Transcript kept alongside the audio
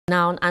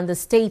Now, and the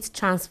State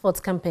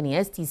Transport Company,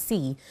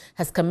 STC,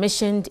 has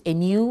commissioned a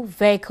new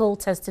vehicle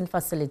testing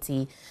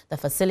facility. The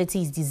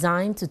facility is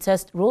designed to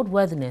test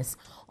roadworthiness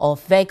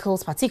of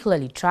vehicles,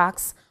 particularly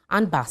trucks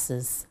and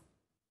buses.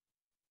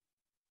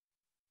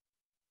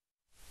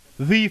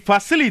 The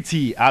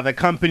facility at the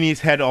company's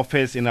head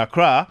office in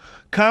Accra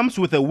comes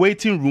with a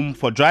waiting room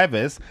for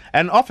drivers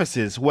and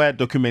offices where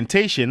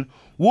documentation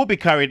will be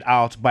carried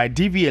out by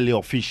DVLA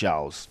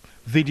officials.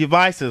 The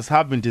devices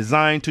have been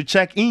designed to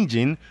check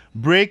engine,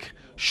 brake,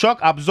 shock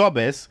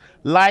absorbers,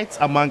 lights,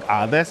 among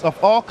others,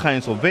 of all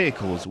kinds of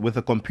vehicles with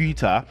a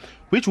computer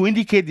which will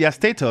indicate their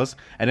status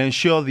and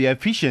ensure their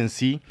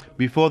efficiency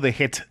before they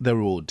hit the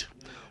road.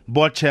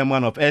 Board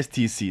chairman of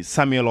STC,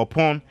 Samuel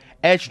Opon,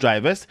 urged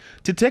drivers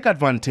to take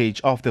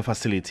advantage of the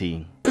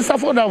facility. It's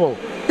affordable.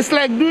 It's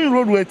like doing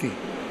roadworthy.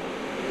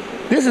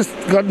 This has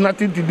got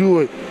nothing to do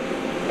with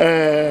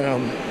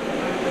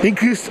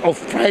increase of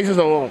prices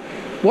or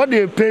what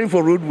they're paying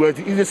for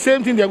roadworthy is the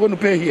same thing they're going to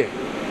pay here.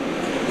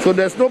 So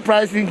there's no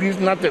price increase,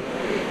 nothing.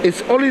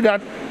 It's only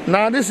that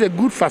now this is a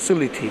good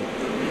facility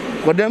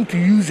for them to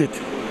use it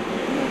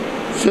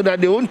so that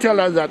they won't tell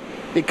us that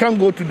they can't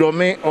go to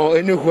Domain or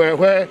anywhere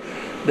where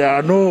there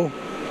are no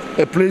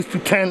a place to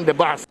turn the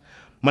bus.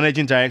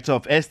 Managing Director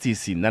of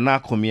STC, Nana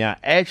Komia,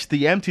 urged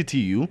the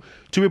MTTU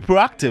to be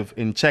proactive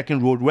in checking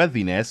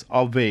roadworthiness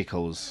of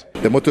vehicles.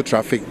 The Motor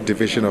Traffic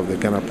Division of the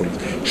Ghana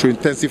Police should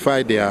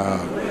intensify their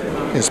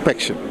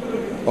inspection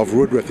of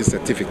roadworthy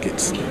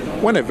certificates.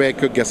 When a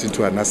vehicle gets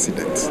into an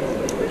accident,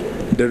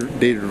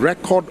 the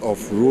record of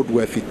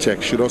roadworthy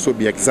check should also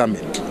be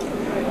examined.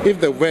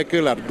 If the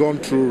vehicle had gone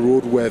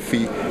through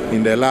roadworthy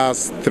in the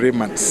last 3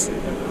 months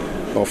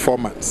or 4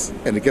 months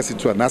and it gets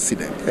into an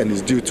accident and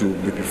is due to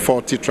maybe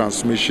faulty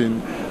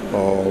transmission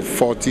or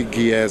faulty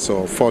gears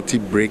or faulty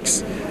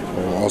brakes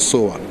or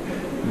so on,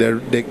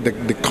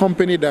 the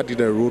company that did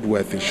the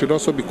roadworthy should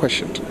also be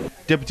questioned.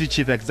 Deputy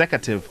Chief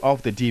Executive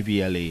of the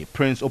DVLA,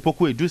 Prince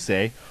Opoku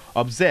Eduse,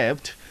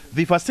 observed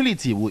the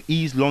facility will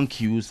ease long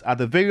queues at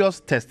the various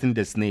testing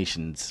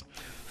destinations.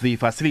 The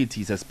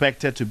facility is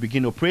expected to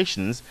begin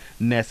operations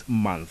next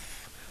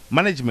month.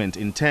 Management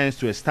intends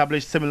to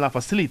establish similar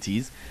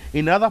facilities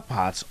in other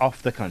parts of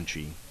the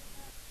country.